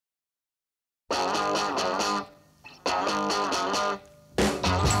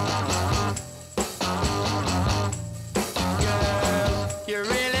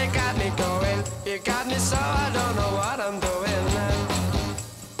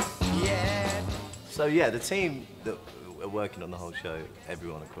So yeah, the team that are working on the whole show,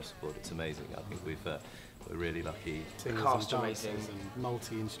 everyone across the board, it's amazing. I think we're really lucky. Singers Cast and amazing. dancers and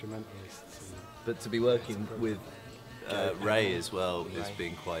multi-instrumentalists. But to be working with Ray as well has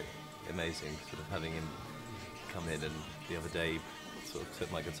been quite amazing, sort of having him come in, and the other day sort of took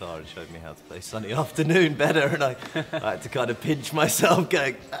my guitar and showed me how to play Sunny Afternoon better, and I had to kind of pinch myself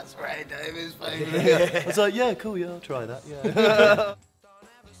going, that's Ray Davies playing. I was like, yeah, cool, yeah, I'll try that, yeah.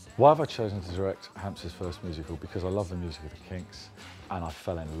 Why have I chosen to direct Hampstead's first musical? Because I love the music of the Kinks, and I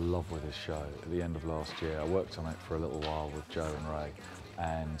fell in love with this show at the end of last year. I worked on it for a little while with Joe and Ray,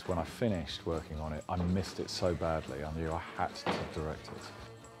 and when I finished working on it, I missed it so badly, I knew I had to direct it.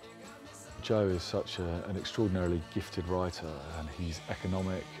 Joe is such an extraordinarily gifted writer, and he's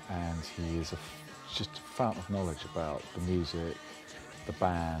economic, and he is just a fountain of knowledge about the music, the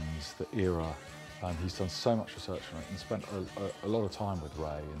bands, the era. He's done so much research on it and spent a lot of time with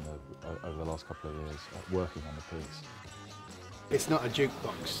Ray over the last couple of years working on the piece. It's not a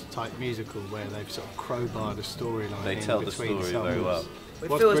jukebox type musical where they've sort of crowbarred a storyline. They tell the story very well. It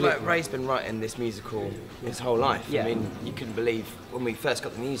feels like Ray's been writing this musical his whole life. Yeah. I mean, you couldn't believe when we first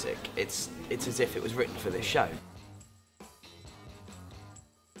got the music, it's as if it was written for this show.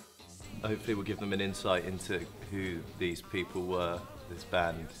 Hopefully we'll give them an insight into who these people were, this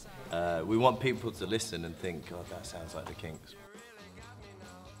band. We want people to listen and think, God, that sounds like the Kinks.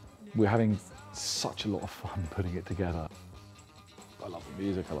 We're having such a lot of fun putting it together. I love the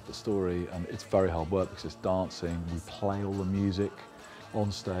music, I love the story, and it's very hard work because it's dancing. We play all the music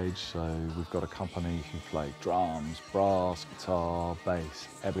on stage, so we've got a company who play drums, brass, guitar, bass,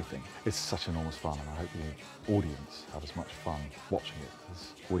 everything. It's such enormous fun, and I hope the audience have as much fun watching it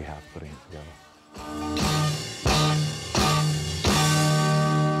as we have putting it together.